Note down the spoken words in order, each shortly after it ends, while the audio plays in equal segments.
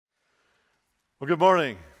Well, good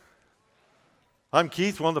morning. I'm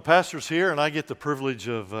Keith, one of the pastors here, and I get the privilege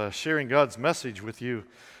of sharing God's message with you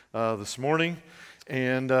this morning.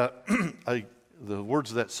 And the words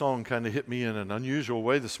of that song kind of hit me in an unusual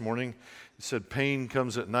way this morning. It said, "Pain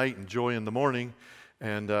comes at night and joy in the morning."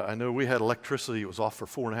 And I know we had electricity. It was off for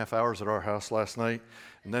 4.5 hours at our house last night.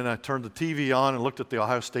 And then I turned the TV on and looked at the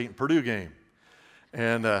Ohio State and Purdue game.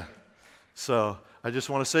 And so I just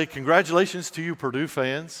want to say congratulations to you Purdue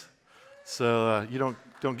fans. So you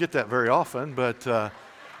don't get that very often, but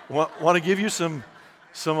want to give you some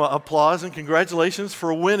applause and congratulations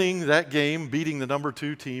for winning that game, beating the number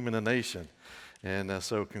 2 team in the nation. And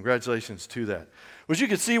so congratulations to that. Well, as you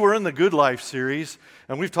can see, we're in the Good Life series,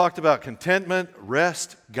 and we've talked about contentment,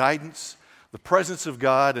 rest, guidance, the presence of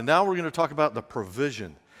God, and now we're going to talk about the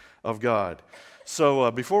provision of God.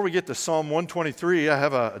 So before we get to Psalm 123, I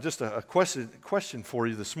have just a question for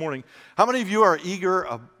you this morning. How many of you are eager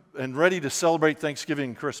and ready to celebrate Thanksgiving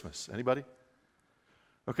and Christmas? Anybody?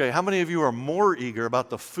 Okay, how many of you are more eager about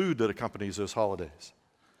the food that accompanies those holidays?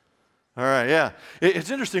 All right, yeah.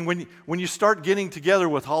 It's interesting, when you start getting together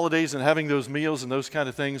with holidays and having those meals and those kind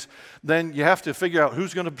of things, then you have to figure out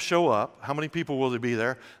who's going to show up, how many people will there be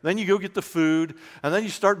there. Then you go get the food, and then you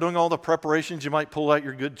start doing all the preparations. You might pull out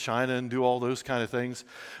your good china and do all those kind of things.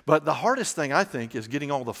 But the hardest thing, I think, is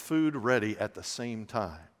getting all the food ready at the same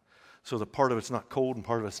time. So that part of it's not cold and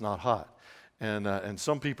part of it's not hot. And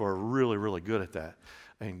some people are really, really good at that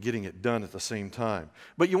and getting it done at the same time.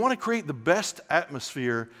 But you want to create the best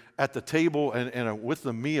atmosphere at the table and with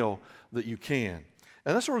the meal that you can.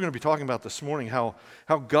 And that's what we're going to be talking about this morning, how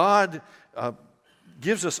God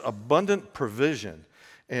gives us abundant provision.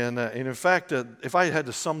 And in fact, if I had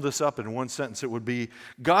to sum this up in one sentence, it would be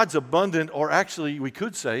God's abundant, or actually we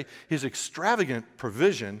could say his extravagant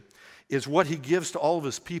provision is what he gives to all of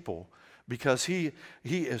his people, because he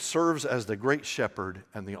serves as the great shepherd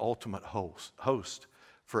and the ultimate host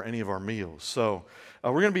for any of our meals. So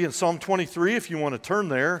we're going to be in Psalm 23 if you want to turn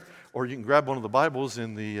there, or you can grab one of the Bibles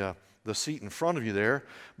in the seat in front of you there.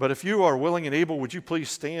 But if you are willing and able, would you please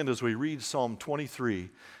stand as we read Psalm 23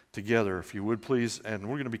 together, if you would please. And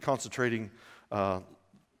we're going to be concentrating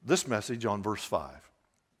this message on verse 5.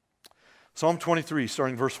 Psalm 23,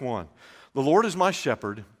 starting verse 1. "The Lord is my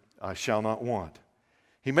shepherd, I shall not want.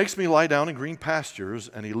 He makes me lie down in green pastures,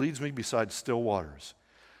 and he leads me beside still waters.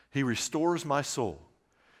 He restores my soul.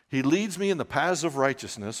 He leads me in the paths of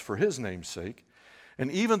righteousness for his name's sake.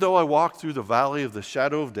 And even though I walk through the valley of the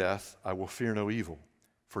shadow of death, I will fear no evil,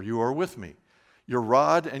 for you are with me. Your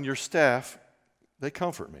rod and your staff, they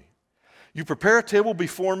comfort me. You prepare a table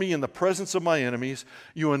before me in the presence of my enemies.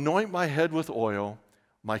 You anoint my head with oil.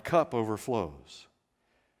 My cup overflows.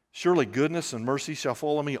 Surely goodness and mercy shall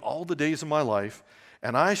follow me all the days of my life,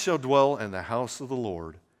 and I shall dwell in the house of the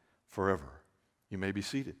Lord forever." You may be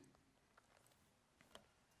seated.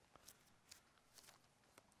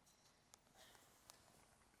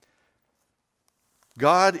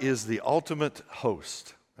 God is the ultimate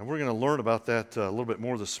host, and we're going to learn about that a little bit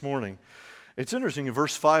more this morning. It's interesting, in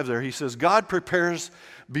verse 5 there, he says, God prepares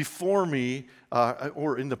before me,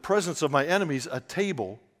 or in the presence of my enemies, a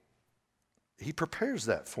table. He prepares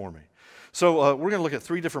that for me. So we're going to look at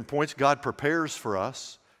 3 different points. God prepares for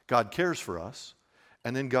us, God cares for us,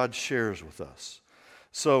 and then God shares with us.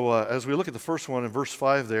 So as we look at the first one in verse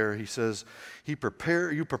 5 there, he says, you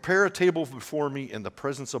prepare a table before me in the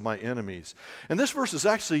presence of my enemies. And this verse is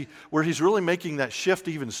actually where he's really making that shift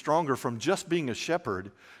even stronger from just being a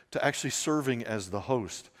shepherd to actually serving as the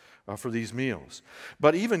host for these meals.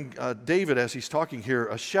 But even David, as he's talking here,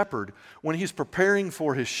 a shepherd, when he's preparing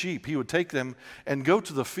for his sheep, he would take them and go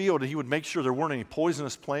to the field, and he would make sure there weren't any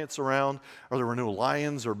poisonous plants around, or there were no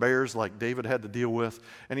lions or bears like David had to deal with,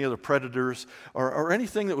 any other predators, or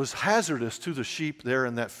anything that was hazardous to the sheep there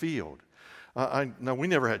in that field. Now, we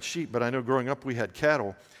never had sheep, but I know growing up we had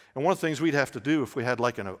cattle. And one of the things we'd have to do if we had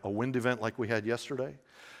like a wind event like we had yesterday,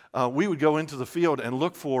 we would go into the field and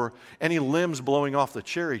look for any limbs blowing off the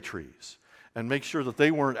cherry trees and make sure that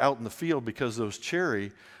they weren't out in the field, because those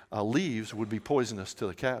cherry leaves would be poisonous to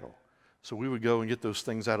the cattle. So we would go and get those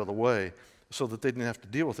things out of the way so that they didn't have to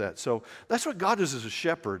deal with that. So that's what God is as a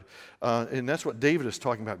shepherd, and that's what David is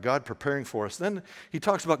talking about, God preparing for us. Then he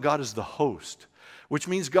talks about God as the host, which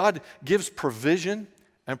means God gives provision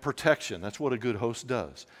and protection. That's what a good host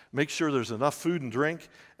does. Make sure there's enough food and drink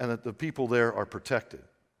and that the people there are protected.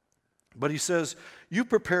 But he says, you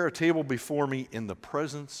prepare a table before me in the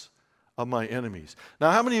presence of my enemies.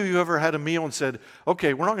 Now, how many of you ever had a meal and said,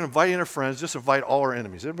 okay, we're not going to invite any of our friends, just invite all our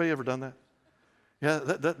enemies? Everybody ever done that? Yeah,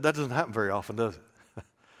 that doesn't happen very often, does it?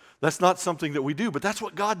 That's not something that we do, but that's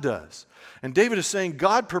what God does. And David is saying,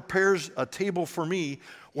 God prepares a table for me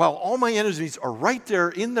while all my enemies are right there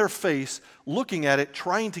in their face, looking at it,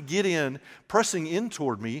 trying to get in, pressing in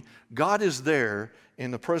toward me. God is there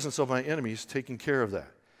in the presence of my enemies, taking care of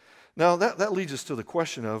that. Now, that leads us to the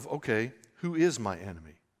question of, okay, who is my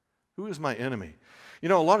enemy? Who is my enemy? You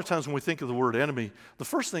know, a lot of times when we think of the word enemy, the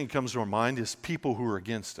first thing that comes to our mind is people who are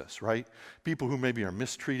against us, right? People who maybe are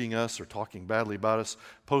mistreating us or talking badly about us,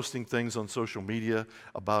 posting things on social media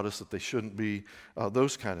about us that they shouldn't be,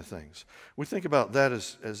 those kind of things. We think about that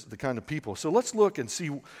as the kind of people. So let's look and see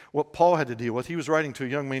what Paul had to deal with. He was writing to a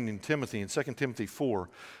young man named Timothy in 2 Timothy 4,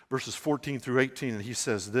 verses 14 through 18, and he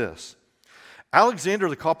says this, Alexander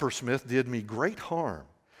the coppersmith did me great harm.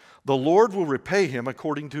 The Lord will repay him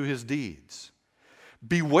according to his deeds.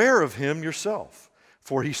 Beware of him yourself,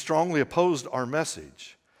 for he strongly opposed our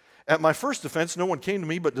message. At my first offense, no one came to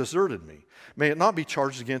me but deserted me. May it not be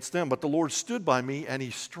charged against them, but the Lord stood by me and he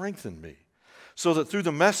strengthened me, so that through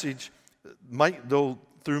the message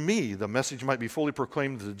through me the message might be fully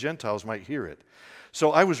proclaimed, that the Gentiles might hear it.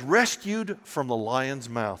 So I was rescued from the lion's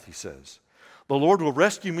mouth, he says. The Lord will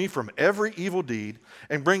rescue me from every evil deed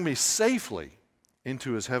and bring me safely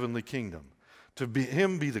into his heavenly kingdom. To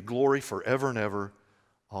him be the glory forever and ever.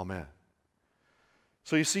 Amen.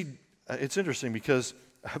 So you see, it's interesting because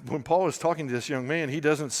when Paul is talking to this young man, he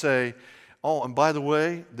doesn't say, oh, and by the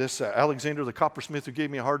way, this Alexander the coppersmith who gave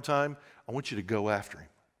me a hard time, I want you to go after him.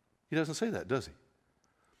 He doesn't say that, does he?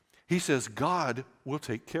 He says God will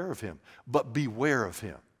take care of him, but beware of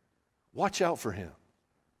him. Watch out for him.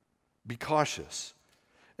 Be cautious.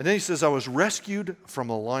 And then he says, I was rescued from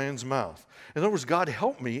the lion's mouth. In other words, God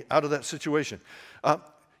helped me out of that situation.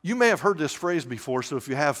 You may have heard this phrase before, so if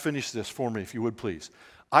you have, finish this for me, if you would, please.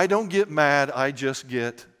 I don't get mad, I just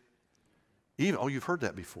get even. Oh, you've heard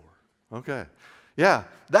that before. Okay. Yeah,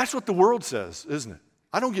 that's what the world says, isn't it?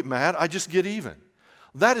 I don't get mad, I just get even.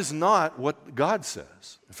 That is not what God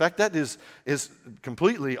says. In fact, that is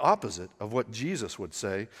completely opposite of what Jesus would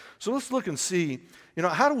say. So let's look and see,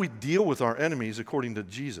 how do we deal with our enemies according to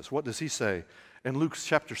Jesus? What does he say in Luke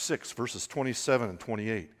chapter 6, verses 27 and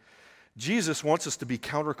 28? Jesus wants us to be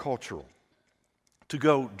countercultural, to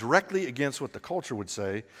go directly against what the culture would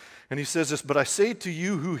say. And he says this, but I say to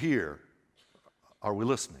you who hear, are we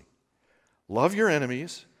listening? Love your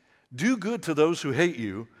enemies, do good to those who hate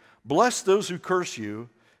you, bless those who curse you,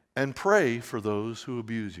 and pray for those who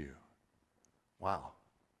abuse you. Wow.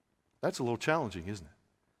 That's a little challenging, isn't it?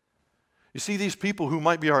 You see, these people who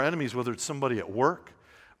might be our enemies, whether it's somebody at work,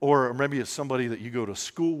 or maybe it's somebody that you go to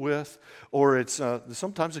school with, or it's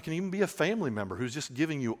sometimes it can even be a family member who's just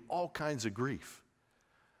giving you all kinds of grief.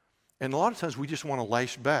 And a lot of times we just want to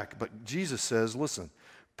lash back, but Jesus says, listen,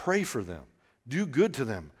 pray for them, do good to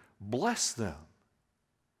them, bless them,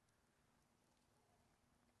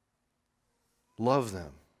 love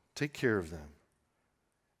them, take care of them.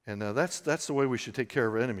 And that's the way we should take care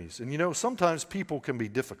of our enemies. And sometimes people can be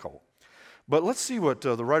difficult. But let's see what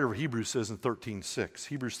the writer of Hebrews says in 13:6.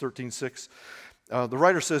 Hebrews 13:6. The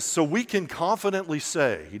writer says, so we can confidently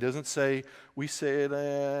say, he doesn't say, we say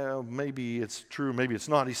it, maybe it's true, maybe it's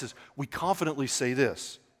not. He says, we confidently say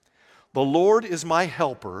this, the Lord is my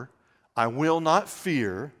helper, I will not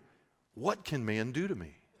fear. What can man do to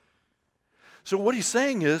me? So what he's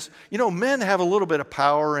saying is, men have a little bit of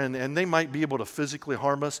power and they might be able to physically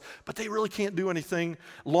harm us, but they really can't do anything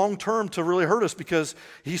long term to really hurt us, because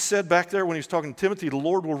he said back there when he was talking to Timothy, the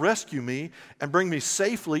Lord will rescue me and bring me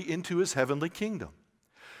safely into his heavenly kingdom.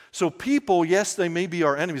 So people, yes, they may be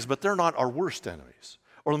our enemies, but they're not our worst enemies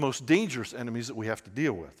or the most dangerous enemies that we have to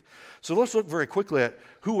deal with. So let's look very quickly at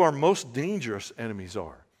who our most dangerous enemies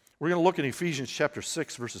are. We're going to look in Ephesians chapter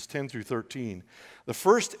 6, verses 10 through 13. The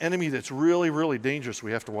first enemy that's really, really dangerous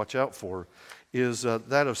we have to watch out for is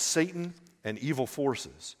that of Satan and evil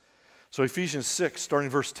forces. So Ephesians 6,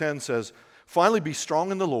 starting verse 10 says, finally be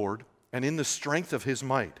strong in the Lord and in the strength of his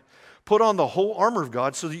might. Put on the whole armor of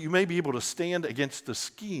God so that you may be able to stand against the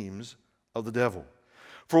schemes of the devil.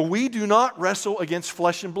 For we do not wrestle against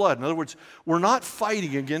flesh and blood. In other words, we're not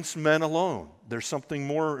fighting against men alone. There's something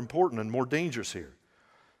more important and more dangerous here.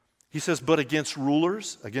 He says, but against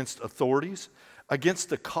rulers, against authorities, against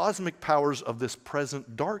the cosmic powers of this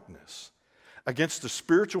present darkness, against the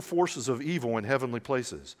spiritual forces of evil in heavenly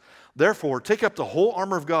places. Therefore, take up the whole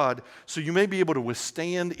armor of God so you may be able to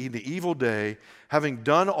withstand in the evil day, having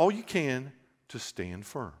done all you can to stand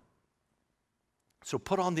firm. So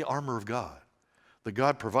put on the armor of God that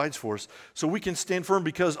God provides for us so we can stand firm,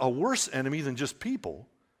 because a worse enemy than just people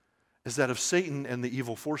is that of Satan and the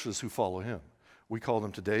evil forces who follow him. We call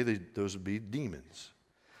them today, those would be demons.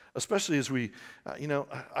 especially as we, I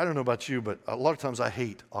don't know about you, but a lot of times I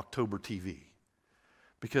hate October TV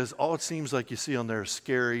because all it seems like you see on there is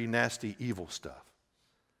scary, nasty, evil stuff.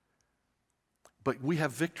 But we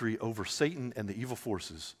have victory over Satan and the evil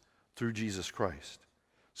forces through Jesus Christ.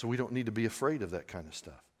 So we don't need to be afraid of that kind of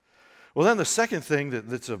stuff. Well, then the second thing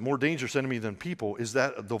that's a more dangerous enemy than people is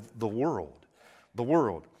that the world. The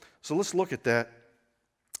world. So let's look at that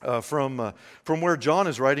from where John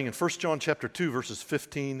is writing in 1 John chapter 2, verses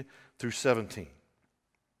 15 through 17.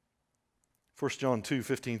 1 John 2,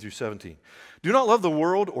 15 through 17. Do not love the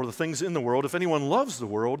world or the things in the world. If anyone loves the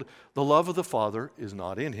world, the love of the Father is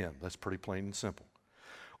not in him. That's pretty plain and simple.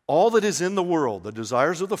 All that is in the world, the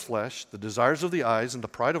desires of the flesh, the desires of the eyes, and the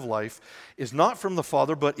pride of life, is not from the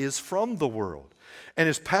Father, but is from the world, and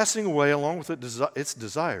is passing away along with its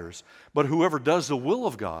desires. But whoever does the will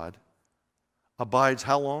of God abides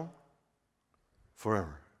how long?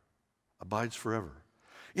 Forever. Abides forever.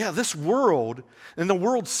 Yeah, this world and the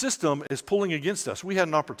world system is pulling against us. We had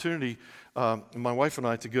an opportunity, my wife and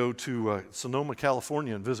I, to go to Sonoma,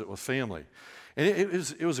 California and visit with family. And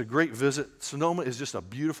it was a great visit. Sonoma is just a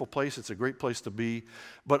beautiful place. It's a great place to be.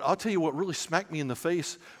 But I'll tell you what really smacked me in the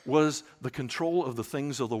face was the control of the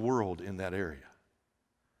things of the world in that area.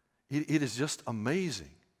 It is just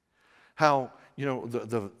amazing how,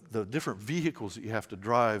 the different vehicles that you have to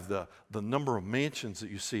drive, the number of mansions that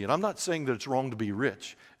you see. And I'm not saying that it's wrong to be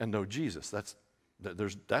rich and know Jesus. That's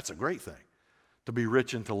a great thing, to be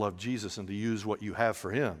rich and to love Jesus and to use what you have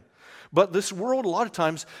for him. But this world a lot of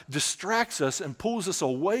times distracts us and pulls us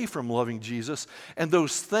away from loving Jesus, and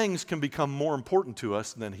those things can become more important to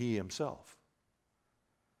us than he himself.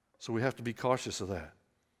 So we have to be cautious of that.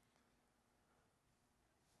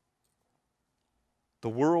 The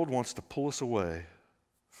world wants to pull us away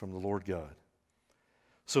from the Lord God.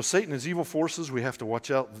 So Satan and his evil forces, we have to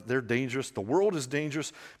watch out. They're dangerous. The world is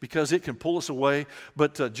dangerous because it can pull us away.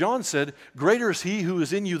 But John said, greater is he who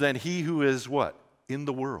is in you than he who is what? In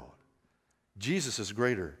the world. Jesus is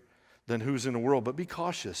greater than who's in the world. But be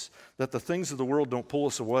cautious that the things of the world don't pull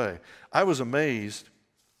us away. I was amazed.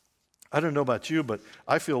 I don't know about you, but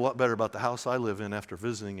I feel a lot better about the house I live in after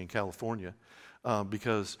visiting in California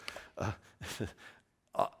because a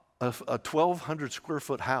 1,200 square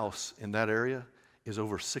foot house in that area is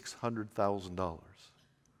over $600,000.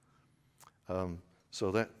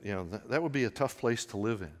 So that would be a tough place to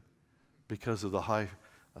live in because of the high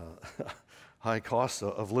cost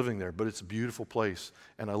of living there. But it's a beautiful place,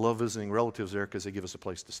 and I love visiting relatives there because they give us a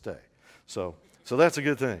place to stay. So that's a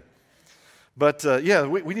good thing. But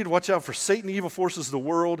we need to watch out for Satan, the evil forces of the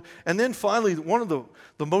world. And then finally, one of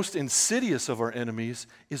the most insidious of our enemies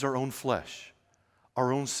is our own flesh,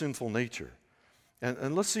 our own sinful nature.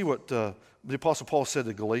 And let's see what the Apostle Paul said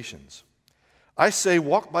to Galatians. I say,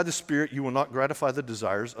 walk by the Spirit, you will not gratify the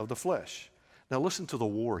desires of the flesh. Now listen to the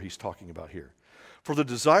war he's talking about here. For the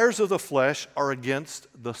desires of the flesh are against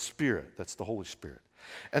the Spirit. That's the Holy Spirit.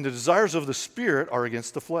 And the desires of the Spirit are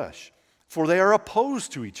against the flesh. For they are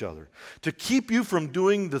opposed to each other, to keep you from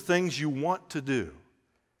doing the things you want to do.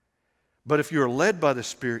 But if you are led by the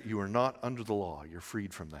Spirit, you are not under the law. You're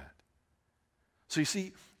freed from that. So you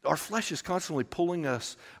see, our flesh is constantly pulling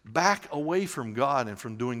us back away from God and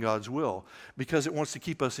from doing God's will because it wants to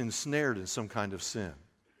keep us ensnared in some kind of sin.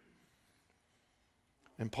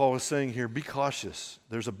 And Paul is saying here, be cautious.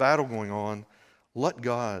 There's a battle going on. Let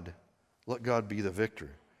God be the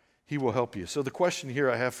victor. He will help you. So the question here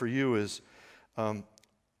I have for you is,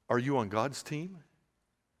 are you on God's team?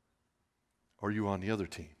 Or are you on the other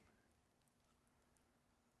team?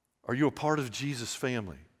 Are you a part of Jesus'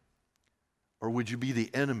 family? Or would you be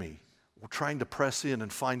the enemy trying to press in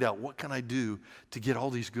and find out what can I do to get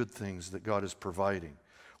all these good things that God is providing?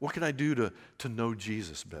 What can I do to know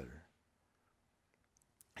Jesus better?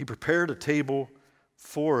 He prepared a table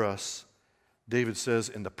for us, David says,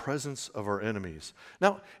 in the presence of our enemies.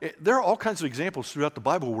 Now, there are all kinds of examples throughout the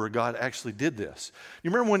Bible where God actually did this. You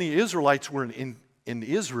remember when the Israelites were in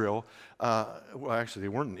Israel, well, actually, they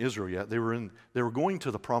weren't in Israel yet. They were going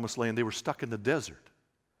to the Promised Land. They were stuck in the desert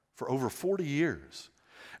for over 40 years.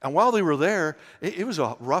 And while they were there, it was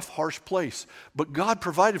a rough, harsh place. But God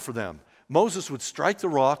provided for them. Moses would strike the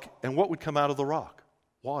rock, and what would come out of the rock?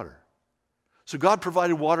 Water. So God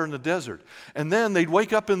provided water in the desert. And then they'd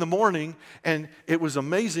wake up in the morning, and it was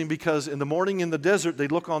amazing because in the morning in the desert,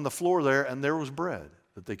 they'd look on the floor there, and there was bread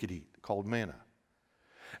that they could eat called manna.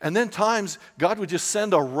 And then times, God would just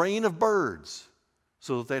send a rain of birds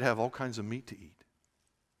so that they'd have all kinds of meat to eat.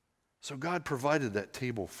 So God provided that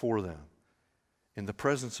table for them in the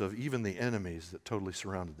presence of even the enemies that totally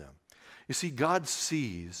surrounded them. You see, God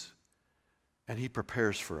sees and he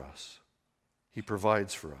prepares for us. He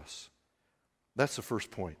provides for us. That's the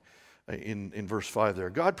first point in verse 5 there.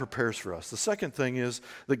 God prepares for us. The second thing is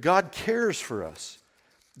that God cares for us.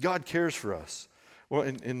 God cares for us. Well,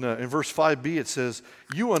 in verse 5b it says,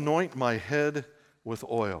 you anoint my head with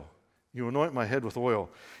oil. You anoint my head with oil.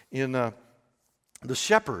 In the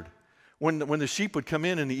shepherd, when the sheep would come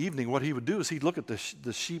in the evening, what he would do is he'd look at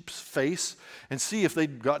the sheep's face and see if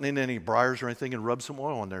they'd gotten in any briars or anything and rub some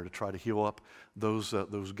oil on there to try to heal up those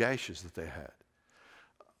gashes that they had.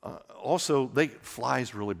 Also,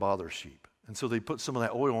 flies really bother sheep. And so they put some of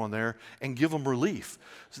that oil on there and give them relief.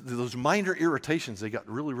 So those minor irritations they got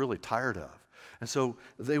really, really tired of. And so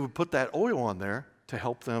they would put that oil on there to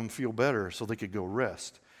help them feel better so they could go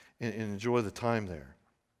rest and enjoy the time there.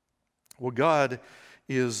 Well, God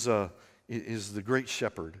is the great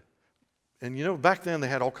shepherd. And you know, back then they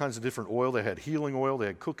had all kinds of different oil. They had healing oil, they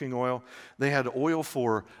had cooking oil. They had oil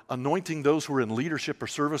for anointing those who were in leadership or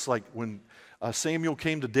service. Like when Samuel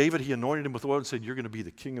came to David, he anointed him with oil and said, you're going to be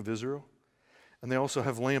the king of Israel. And they also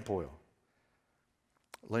have lamp oil.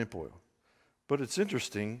 Lamp oil. But it's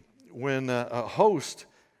interesting, when a host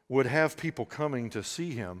would have people coming to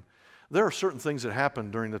see him, there are certain things that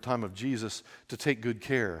happened during the time of Jesus to take good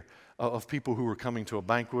care of people who were coming to a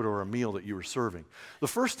banquet or a meal that you were serving. The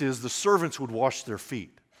first is the servants would wash their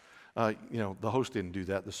feet. The host didn't do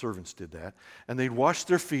that. The servants did that. And they'd wash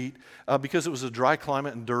their feet because it was a dry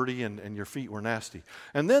climate and dirty and your feet were nasty.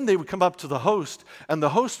 And then they would come up to the host and the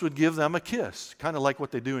host would give them a kiss, kind of like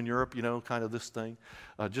what they do in Europe, kind of this thing,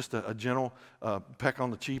 just a gentle peck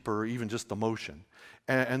on the cheek or even just the motion.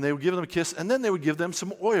 And they would give them a kiss and then they would give them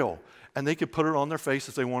some oil and they could put it on their face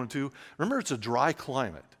if they wanted to. Remember, it's a dry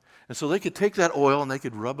climate. And so they could take that oil and they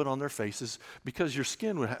could rub it on their faces because your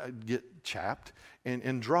skin would get chapped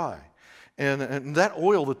and dry. And that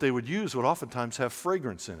oil that they would use would oftentimes have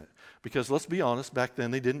fragrance in it. Because let's be honest, back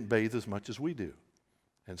then they didn't bathe as much as we do.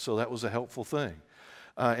 And so that was a helpful thing.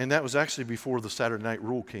 And that was actually before the Saturday night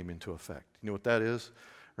rule came into effect. You know what that is?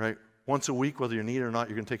 Right? Once a week, whether you need it or not,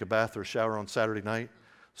 you're going to take a bath or a shower on Saturday night.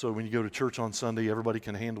 So when you go to church on Sunday, everybody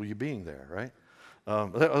can handle you being there, right?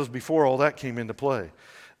 That was before all that came into play.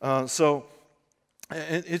 So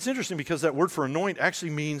it's interesting because that word for anoint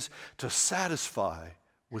actually means to satisfy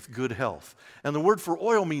with good health. And the word for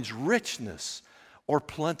oil means richness or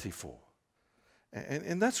plentiful.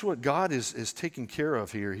 And that's what God is taking care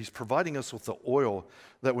of here. He's providing us with the oil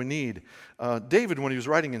that we need. David, when he was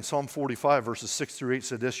writing in Psalm 45, verses 6 through 8,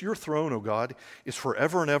 said this, your throne, O God, is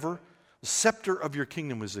forever and ever. The scepter of your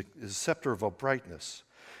kingdom is a scepter of uprightness.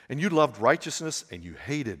 And you loved righteousness and you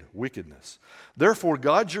hated wickedness. Therefore,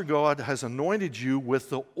 God your God has anointed you with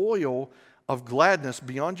the oil of gladness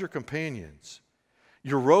beyond your companions.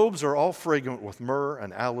 Your robes are all fragrant with myrrh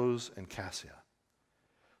and aloes and cassia.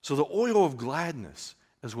 So the oil of gladness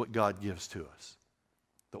is what God gives to us.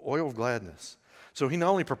 The oil of gladness. So he not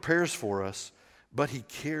only prepares for us, but he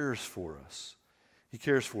cares for us. He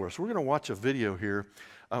cares for us. We're going to watch a video here.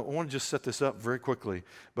 I want to just set this up very quickly.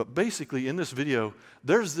 But basically, in this video,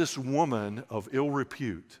 there's this woman of ill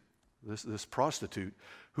repute, this prostitute,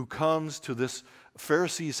 who comes to this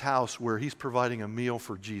Pharisee's house where he's providing a meal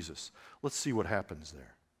for Jesus. Let's see what happens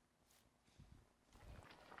there.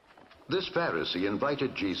 This Pharisee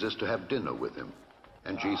invited Jesus to have dinner with him,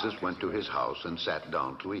 and Jesus went to his house and sat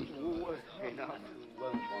down to eat.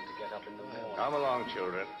 Come along,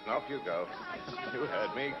 children. Off you go. You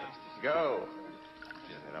heard me. Go.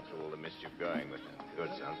 Get up to all the mischief going with them. Good,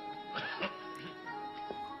 son.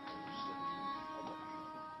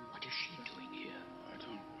 What is she doing here? I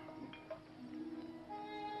don't know.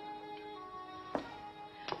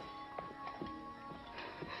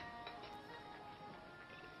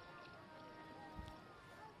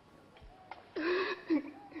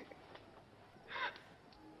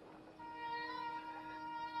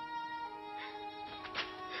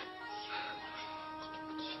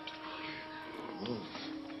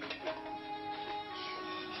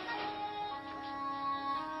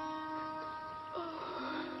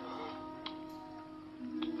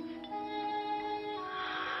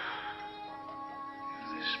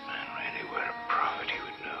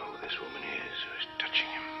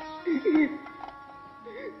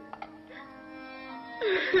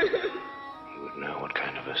 You would know what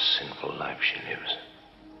kind of a sinful life she lives.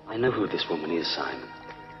 I know who this woman is, Simon.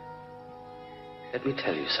 Let me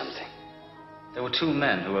tell you something. There were two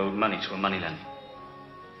men who owed money to a moneylender.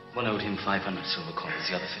 One owed him 500 silver coins,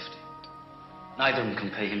 the other 50. Neither of them can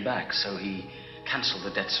pay him back, so he cancelled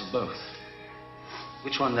the debts of both.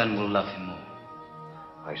 Which one then will love him more?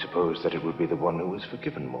 I suppose that it would be the one who was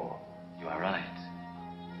forgiven more. You are right.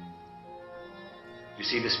 You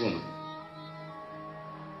see this woman?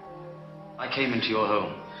 I came into your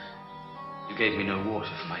home. You gave me no water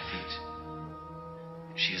for my feet.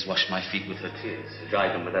 She has washed my feet with her tears, and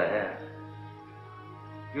dried them with her hair.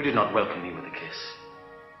 You did not welcome me with a kiss.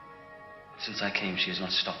 But since I came, she has not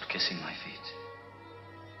stopped kissing my feet.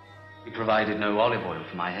 You provided no olive oil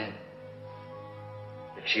for my head.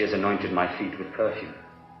 But she has anointed my feet with perfume.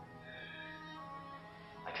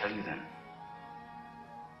 I tell you then,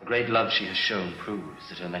 the great love she has shown proves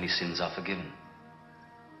that her many sins are forgiven.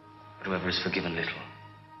 But whoever is forgiven little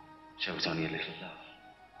shows only a little love.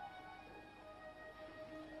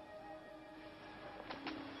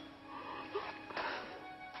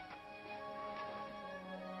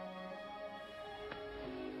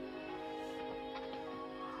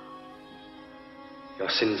 Your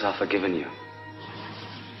sins are forgiven you.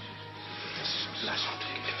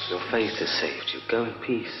 Your faith has saved you. Go in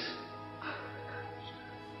peace.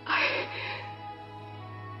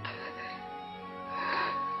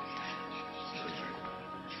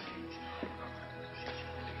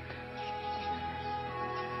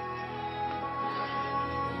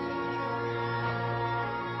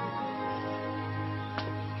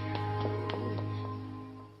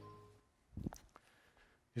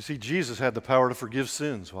 You see, Jesus had the power to forgive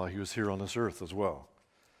sins while he was here on this earth as well.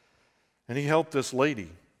 And he helped this lady.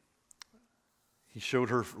 He showed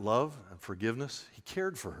her love and forgiveness. He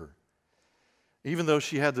cared for her. Even though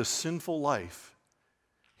she had this sinful life,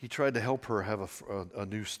 he tried to help her have a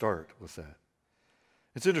new start with that.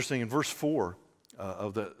 It's interesting, in verse 4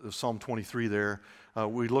 of Psalm 23 there,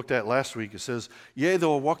 we looked at last week, it says, "Yea,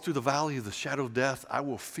 though I walk through the valley of the shadow of death, I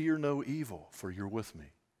will fear no evil, for you're with me."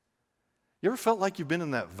 You ever felt like you've been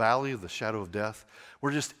in that valley of the shadow of death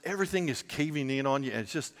where just everything is caving in on you and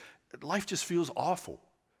it's just, life just feels awful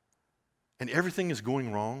and everything is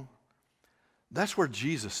going wrong? That's where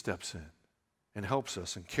Jesus steps in and helps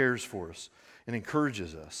us and cares for us and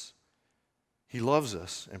encourages us. He loves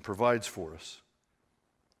us and provides for us.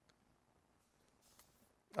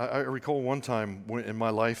 I recall one time in my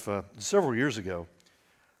life, several years ago,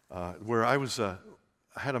 where I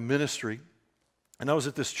had a ministry, and I was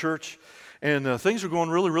at this church, and things were going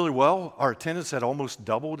really, really well. Our attendance had almost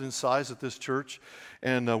doubled in size at this church.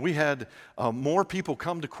 And we had more people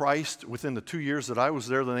come to Christ within the 2 years that I was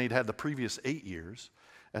there than they'd had the previous 8 years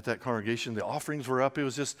at that congregation. The offerings were up. It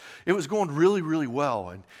was going really, really well,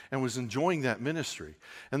 and was enjoying that ministry.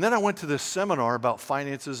 And then I went to this seminar about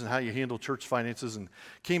finances and how you handle church finances, and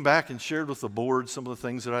came back and shared with the board some of the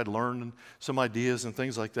things that I'd learned and some ideas and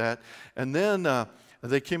things like that. And then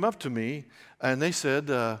they came up to me and they said,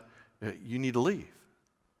 "You need to leave.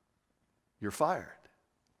 You're fired."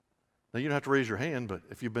 Now, you don't have to raise your hand, but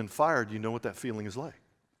if you've been fired, you know what that feeling is like.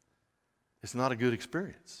 It's not a good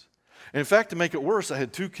experience. And in fact, to make it worse, I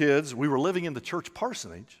had 2 kids. We were living in the church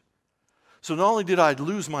parsonage. So not only did I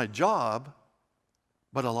lose my job,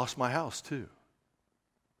 but I lost my house too.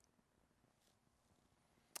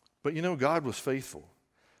 But you know, God was faithful.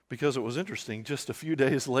 Because it was interesting, just a few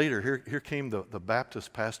days later, here came the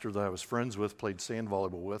Baptist pastor that I was friends with, played sand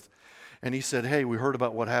volleyball with, and he said, "Hey, we heard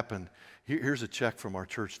about what happened. Here's a check from our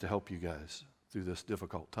church to help you guys through this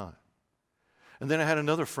difficult time." And then I had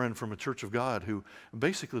another friend from a Church of God who,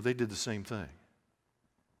 basically, they did the same thing.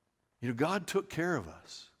 You know, God took care of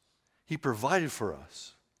us. He provided for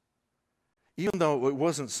us. Even though it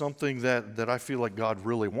wasn't something that I feel like God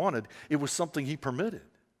really wanted, it was something He permitted.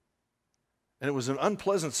 And it was an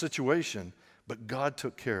unpleasant situation, but God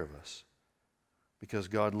took care of us because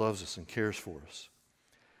God loves us and cares for us.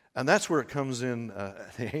 And that's where it comes in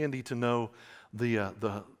handy to know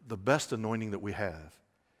the best anointing that we have.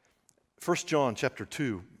 1 John chapter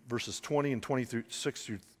 2, verses 20 and 26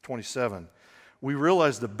 through 27, we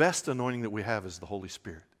realize the best anointing that we have is the Holy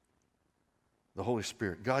Spirit. The Holy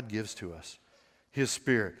Spirit. God gives to us His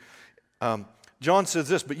Spirit. John says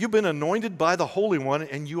this, "But you've been anointed by the Holy One,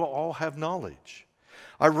 and you all have knowledge.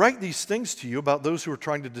 I write these things to you about those who are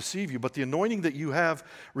trying to deceive you, but the anointing that you have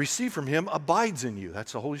received from Him abides in you."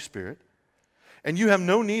 That's the Holy Spirit. "And you have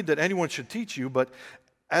no need that anyone should teach you, but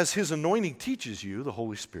as His anointing teaches you," the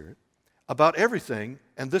Holy Spirit, "about everything,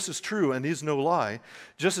 and this is true and is no lie,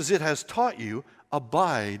 just as it has taught you,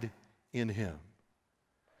 abide in Him."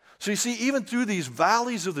 So you see, even through these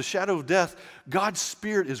valleys of the shadow of death, God's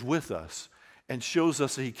Spirit is with us and shows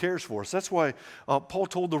us that He cares for us. That's why Paul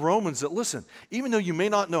told the Romans that, listen, even though you may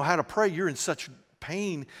not know how to pray, you're in such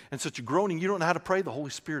pain and such a groaning, you don't know how to pray, the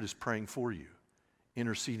Holy Spirit is praying for you,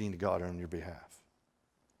 interceding to God on your behalf.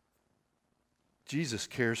 Jesus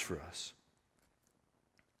cares for us,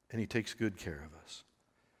 and He takes good care of us.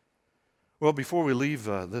 Well, before we leave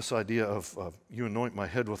this idea of you anoint my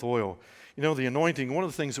head with oil, you know, the anointing, one of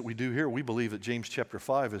the things that we do here, we believe that James chapter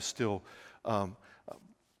 5 is still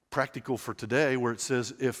practical for today, where it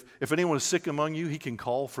says, if anyone is sick among you, he can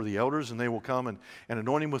call for the elders, and they will come and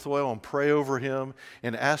anoint him with oil and pray over him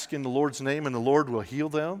and ask in the Lord's name, and the Lord will heal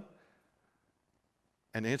them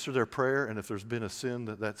and answer their prayer, and if there's been a sin,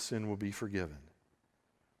 that sin will be forgiven.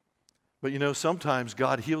 But sometimes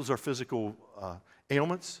God heals our physical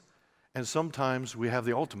ailments, and sometimes we have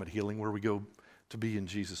the ultimate healing where we go to be in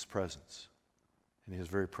Jesus' presence, in his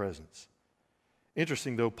very presence.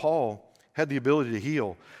 Interesting, though, Paul had the ability to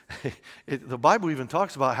heal. The Bible even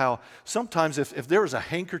talks about how sometimes if there was a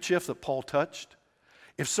handkerchief that Paul touched,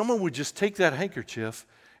 if someone would just take that handkerchief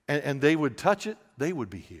and they would touch it, they would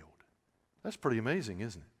be healed. That's pretty amazing,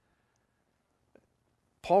 isn't it?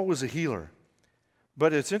 Paul was a healer.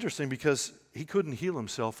 But it's interesting because he couldn't heal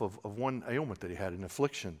himself of one ailment that he had, an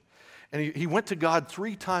affliction. And he went to God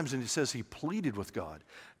 3 times, and he says he pleaded with God,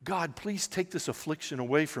 God, please take this affliction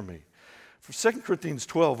away from me. For 2 Corinthians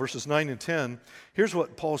 12, verses 9 and 10, here's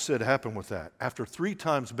what Paul said happened with that. After 3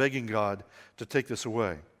 times begging God to take this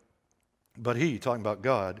away. But he, talking about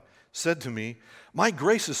God, said to me, my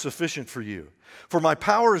grace is sufficient for you, for my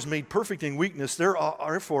power is made perfect in weakness.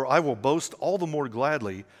 Therefore I will boast all the more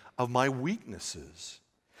gladly of my weaknesses,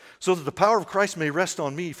 so that the power of Christ may rest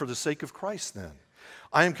on me. For the sake of Christ, then,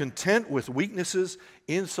 I am content with weaknesses,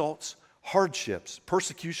 insults, hardships,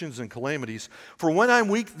 persecutions, and calamities. For when I'm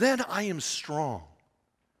weak, then I am strong.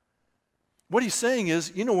 What he's saying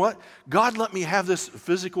is, you know what? God let me have this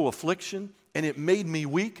physical affliction, and it made me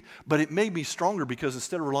weak, but it made me stronger because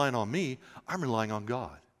instead of relying on me, I'm relying on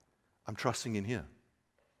God. I'm trusting in him.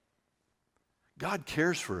 God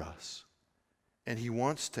cares for us, and he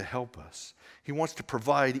wants to help us. He wants to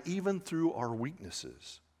provide even through our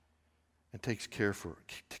weaknesses, and takes care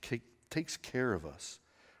of us.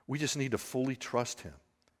 We just need to fully trust him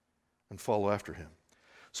and follow after him.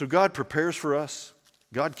 So God prepares for us.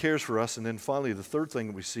 God cares for us. And then finally, the third thing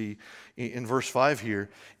that we see in verse 5 here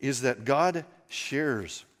is that God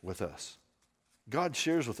shares with us. God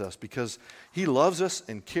shares with us because he loves us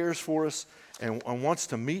and cares for us and wants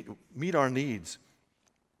to meet our needs.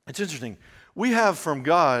 It's interesting. We have from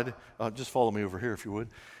God, just follow me over here if you would.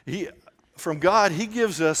 From God, he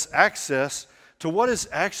gives us access to what is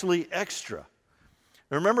actually extra.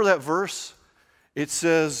 Remember that verse? It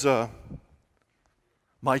says,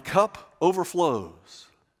 my cup overflows.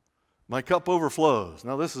 My cup overflows.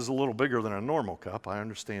 Now, this is a little bigger than a normal cup. I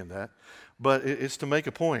understand that. But it's to make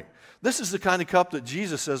a point. This is the kind of cup that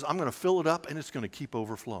Jesus says, I'm going to fill it up and it's going to keep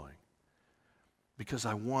overflowing. Because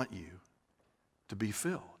I want you to be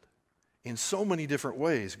filled. In so many different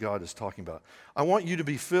ways, God is talking about. I want you to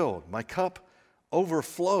be filled. My cup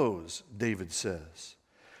overflows, David says.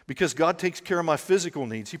 Because God takes care of my physical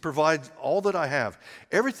needs. He provides all that I have.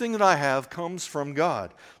 Everything that I have comes from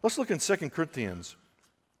God. Let's look in 2 Corinthians,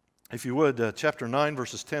 if you would, chapter 9,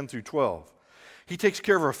 verses 10 through 12. He takes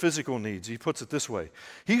care of our physical needs. He puts it this way.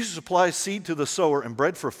 He who supplies seed to the sower and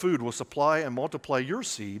bread for food will supply and multiply your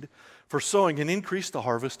seed for sowing and increase the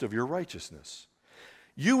harvest of your righteousness.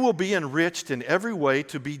 You will be enriched in every way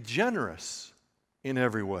to be generous in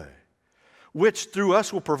every way, which through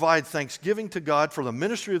us will provide thanksgiving to God for the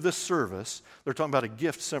ministry of this service. They're talking about a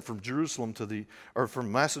gift sent from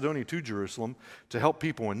from Macedonia to Jerusalem to help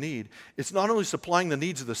people in need. It's not only supplying the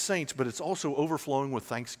needs of the saints, but it's also overflowing with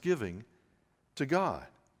thanksgiving to God.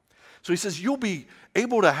 So he says you'll be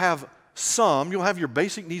able to have you'll have your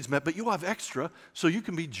basic needs met, but you'll have extra so you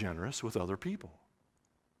can be generous with other people.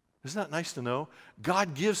 Isn't that nice to know?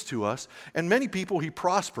 God gives to us, and many people he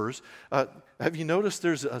prospers. Have you noticed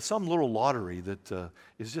there's some little lottery that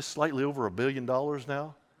is just slightly over $1 billion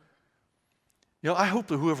now? I hope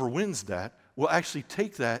that whoever wins that will actually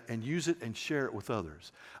take that and use it and share it with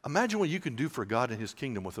others. Imagine what you can do for God and his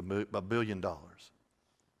kingdom with $1 billion.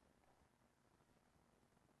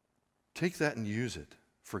 Take that and use it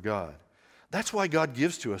for God. That's why God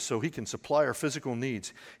gives to us, so he can supply our physical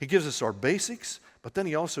needs. He gives us our basics, but then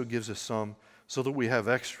he also gives us some so that we have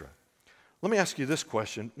extra. Let me ask you this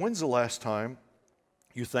question. When's the last time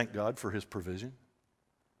you thanked God for his provision?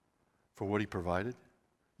 For what he provided?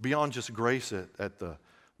 Beyond just grace at the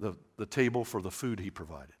table for the food he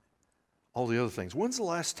provided. All the other things. When's the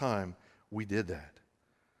last time we did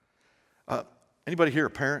that? Anybody here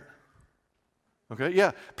a parent? Okay,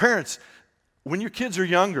 yeah. Parents, when your kids are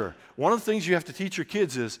younger, one of the things you have to teach your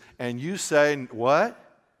kids is, and you say, what?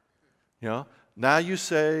 Now you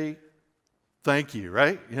say, thank you,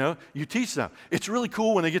 right? You teach them. It's really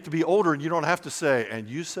cool when they get to be older and you don't have to say, and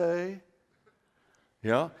you say,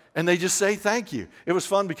 and they just say thank you. It was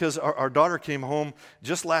fun because our daughter came home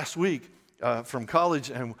just last week from college,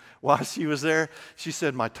 and while she was there, she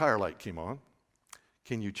said, my tire light came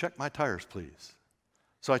can you check my tires, please?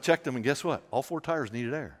 So I checked them, and guess what? All 4 tires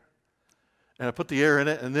needed air. And I put the air in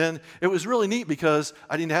it, and then it was really neat because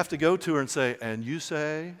I didn't have to go to her and say, and you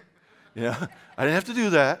say? I didn't have to do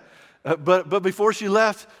that. But before she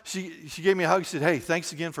left, she gave me a hug. She said, hey,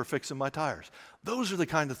 thanks again for fixing my tires. Those are the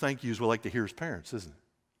kind of thank yous we like to hear as parents, isn't it?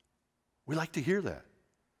 We like to hear that.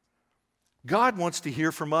 God wants to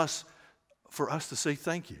hear from us for us to say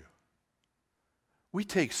thank you. We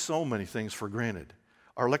take so many things for granted.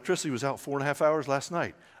 Our electricity was out 4.5 hours last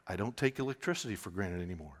night. I don't take electricity for granted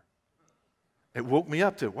anymore. It woke me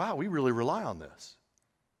up to, wow, we really rely on this.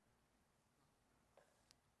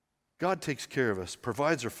 God takes care of us,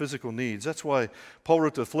 provides our physical needs. That's why Paul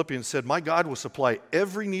wrote to the Philippians, said, my God will supply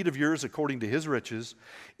every need of yours according to his riches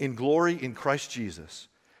in glory in Christ Jesus.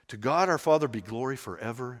 To God our Father be glory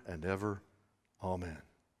forever and ever. Amen.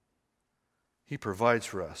 He provides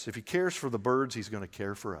for us. If he cares for the birds, he's going to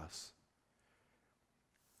care for us.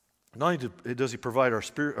 Not only does he provide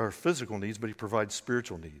our physical needs, but he provides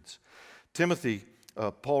spiritual needs. Timothy,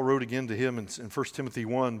 Paul wrote again to him in 1 Timothy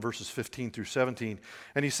 1, verses 15 through 17.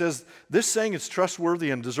 And he says, this saying is trustworthy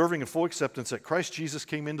and deserving of full acceptance that Christ Jesus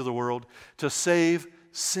came into the world to save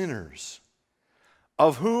sinners,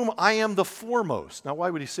 of whom I am the foremost. Now, why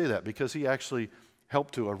would he say that? Because he actually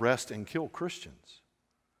helped to arrest and kill Christians.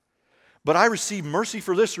 But I received mercy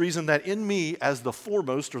for this reason, that in me, as the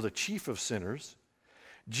foremost or the chief of sinners,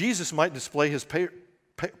 Jesus might display his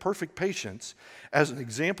perfect patience as an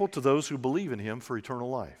example to those who believe in him for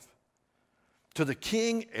eternal life. To the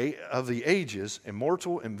King of the ages,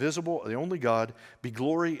 immortal, invisible, the only God, be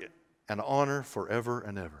glory and honor forever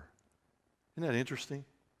and ever. Isn't that interesting?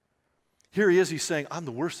 Here he is, he's saying, I'm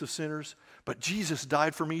the worst of sinners, but Jesus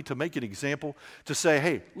died for me to make an example, to say,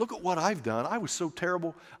 hey, look at what I've done. I was so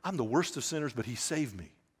terrible. I'm the worst of sinners, but he saved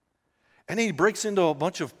me. And then he breaks into a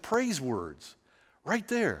bunch of praise words right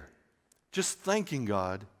there, just thanking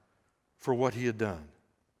God for what he had done.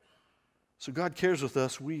 So God cares with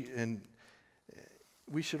us, and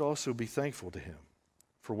we should also be thankful to him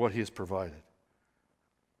for what he has provided.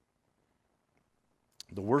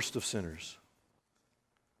 The worst of sinners.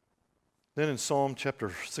 Then in Psalm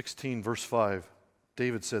chapter 16, verse 5,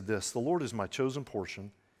 David said this, the Lord is my chosen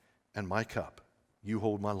portion and my cup. You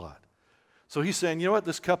hold my lot. So he's saying, you know what?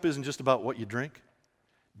 This cup isn't just about what you drink.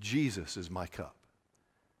 Jesus is my cup.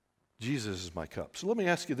 Jesus is my cup. So let me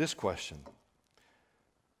ask you this question.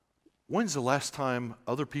 When's the last time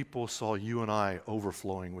other people saw you and I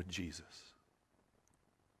overflowing with Jesus?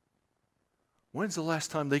 When's the last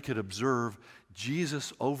time they could observe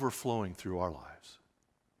Jesus overflowing through our lives?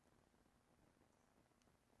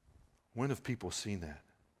 When have people seen that?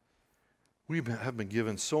 We have been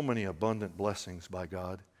given so many abundant blessings by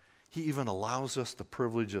God. He even allows us the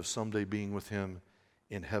privilege of someday being with him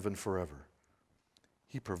in heaven forever.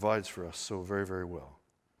 He provides for us so very, very well.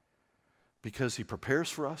 Because he prepares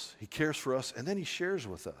for us, he cares for us, and then he shares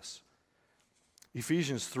with us.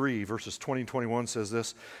 Ephesians 3, verses 20 and 21 says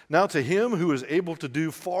this, now to him who is able to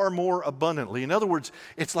do far more abundantly. In other words,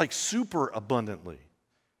 it's like super abundantly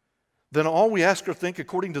than all we ask or think,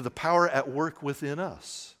 according to the power at work within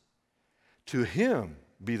us. To him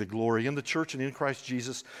be the glory in the church and in Christ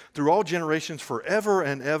Jesus through all generations forever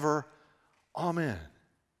and ever. Amen.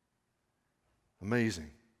 Amazing.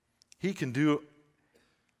 He can do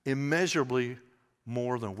immeasurably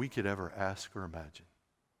more than we could ever ask or imagine.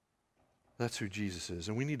 That's who Jesus is,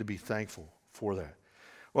 and we need to be thankful for that.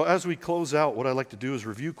 Well, as we close out, what I'd like to do is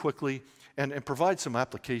review quickly and provide some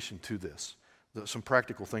application to this, some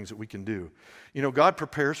practical things that we can do. You know, God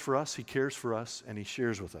prepares for us, he cares for us, and he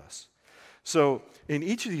shares with us. So in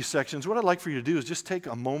each of these sections, what I'd like for you to do is just take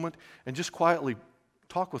a moment and just quietly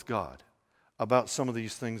talk with God about some of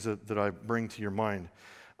these things that I bring to your mind.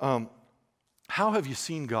 How have you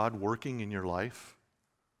seen God working in your life?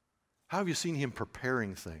 How have you seen him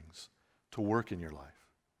preparing things to work in your life?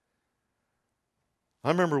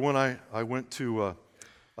 I remember when I went to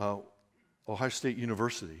Ohio State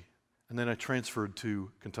University, and then I transferred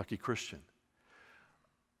to Kentucky Christian.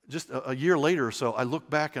 Just a year later or so, I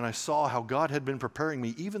looked back and I saw how God had been preparing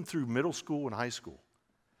me even through middle school and high school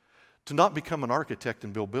to not become an architect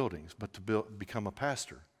and build buildings, but to become a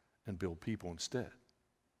pastor and build people instead.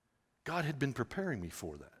 God had been preparing me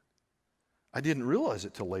for that. I didn't realize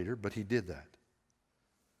it till later, but he did that.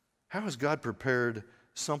 How has God prepared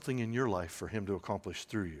something in your life for him to accomplish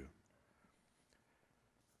through you?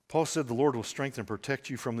 Paul said the Lord will strengthen and protect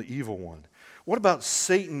you from the evil one. What about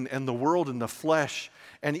Satan and the world and the flesh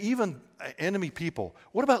and even enemy people?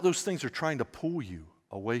 What about those things that are trying to pull you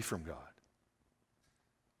away from God?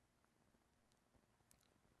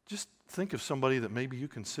 Just think of somebody that maybe you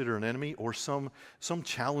consider an enemy, or some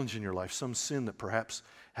challenge in your life, some sin that perhaps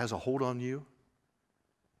has a hold on you.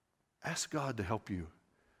 Ask God to help you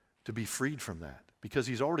to be freed from that, because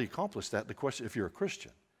He's already accomplished that. The question, if you're a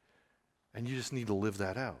Christian, and you just need to live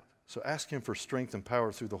that out. So ask Him for strength and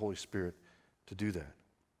power through the Holy Spirit to do that.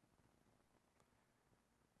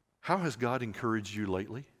 How has God encouraged you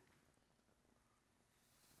lately?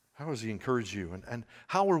 How has He encouraged you? And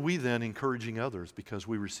how are we then encouraging others because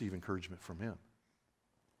we receive encouragement from Him?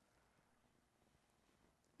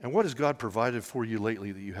 And what has God provided for you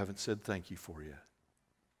lately that you haven't said thank you for yet?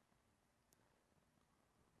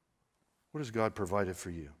 What has God provided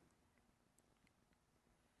for you?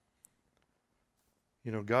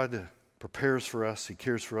 You know, God prepares for us, He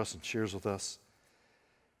cares for us and shares with us.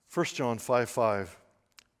 1 John 5:5,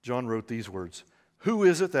 John wrote these words, "Who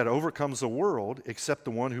is it that overcomes the world except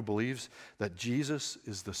the one who believes that Jesus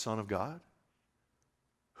is the Son of God?"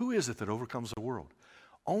 Who is it that overcomes the world?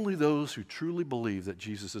 Only those who truly believe that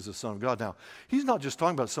Jesus is the Son of God. Now, He's not just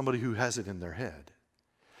talking about somebody who has it in their head,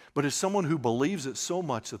 but it's someone who believes it so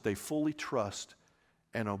much that they fully trust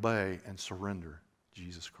and obey and surrender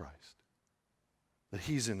Jesus Christ. That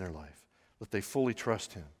He's in their life, that they fully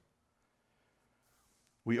trust Him.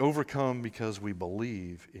 We overcome because we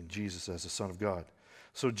believe in Jesus as the Son of God.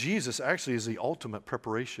 So Jesus actually is the ultimate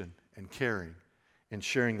preparation and caring and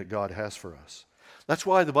sharing that God has for us. That's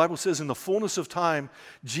why the Bible says in the fullness of time,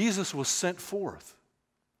 Jesus was sent forth.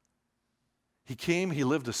 He came, He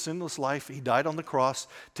lived a sinless life, He died on the cross,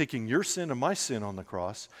 taking your sin and my sin on the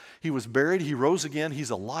cross. He was buried, He rose again,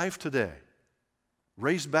 He's alive today,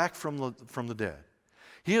 raised back from the dead.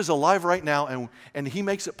 He is alive right now, and He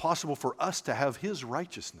makes it possible for us to have His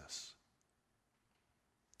righteousness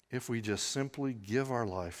if we just simply give our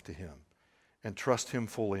life to Him and trust Him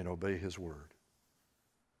fully and obey His word.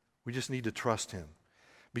 We just need to trust Him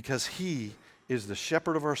because He is the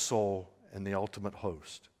shepherd of our soul and the ultimate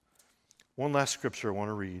host. One last scripture I want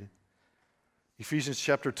to read. Ephesians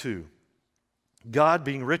chapter 2. God,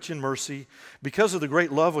 being rich in mercy, because of the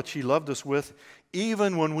great love which He loved us with,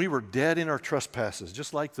 even when we were dead in our trespasses,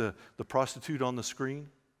 just like the prostitute on the screen,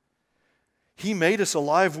 He made us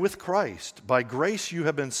alive with Christ. By grace you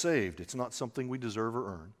have been saved. It's not something we deserve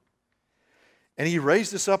or earn. And He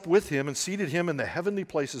raised us up with Him and seated Him in the heavenly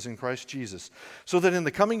places in Christ Jesus, so that in the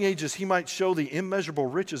coming ages He might show the immeasurable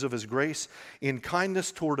riches of His grace in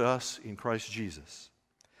kindness toward us in Christ Jesus.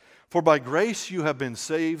 For by grace you have been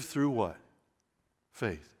saved through what?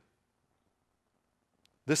 Faith.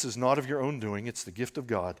 This is not of your own doing, it's the gift of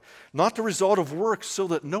God, not the result of works, so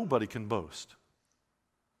that nobody can boast.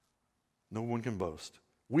 No one can boast.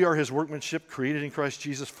 We are His workmanship, created in Christ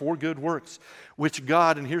Jesus for good works, which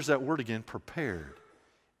God, and here's that word again, prepared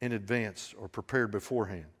in advance or prepared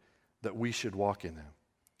beforehand, that we should walk in them.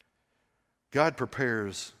 God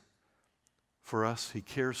prepares for us, He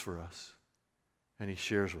cares for us, and He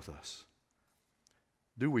shares with us.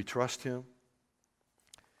 Do we trust Him?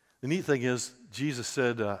 The neat thing is, Jesus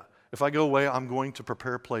said, if I go away, I'm going to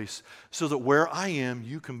prepare a place so that where I am,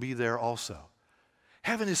 you can be there also.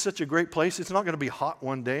 Heaven is such a great place. It's not going to be hot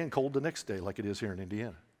one day and cold the next day like it is here in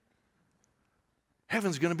Indiana.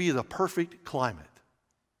 Heaven's going to be the perfect climate.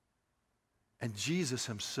 And Jesus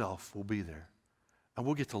Himself will be there. And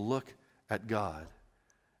we'll get to look at God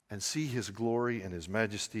and see His glory and His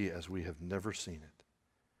majesty as we have never seen it.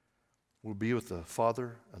 We'll be with the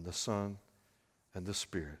Father and the Son and the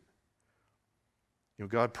Spirit. You know,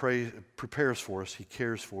 God prepares for us, He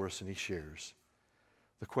cares for us, and He shares.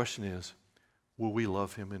 The question is, will we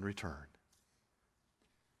love Him in return?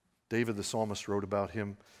 David the psalmist wrote about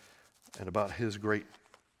Him and about His great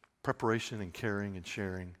preparation and caring and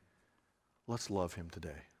sharing. Let's love Him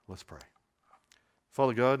today. Let's pray.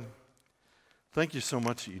 Father God, thank You so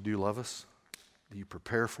much that You do love us, that You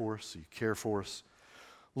prepare for us, that You care for us.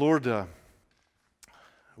 Lord,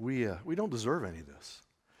 we don't deserve any of this.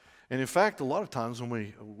 And in fact, a lot of times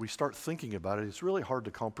when we start thinking about it, it's really hard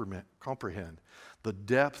to comprehend the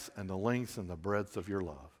depth and the length and the breadth of Your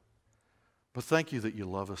love. But thank You that You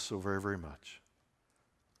love us so very, very much.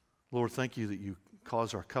 Lord, thank You that You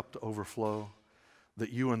cause our cup to overflow,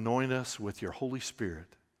 that You anoint us with Your Holy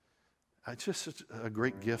Spirit. It's just such a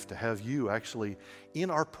great gift to have You actually in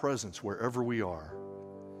our presence wherever we are.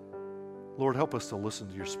 Lord, help us to listen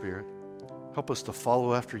to Your Spirit. Help us to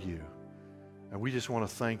follow after You. And we just want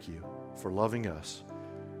to thank You for loving us.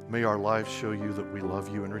 May our lives show You that we love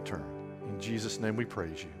You in return. In Jesus' name we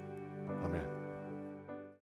praise You. Amen.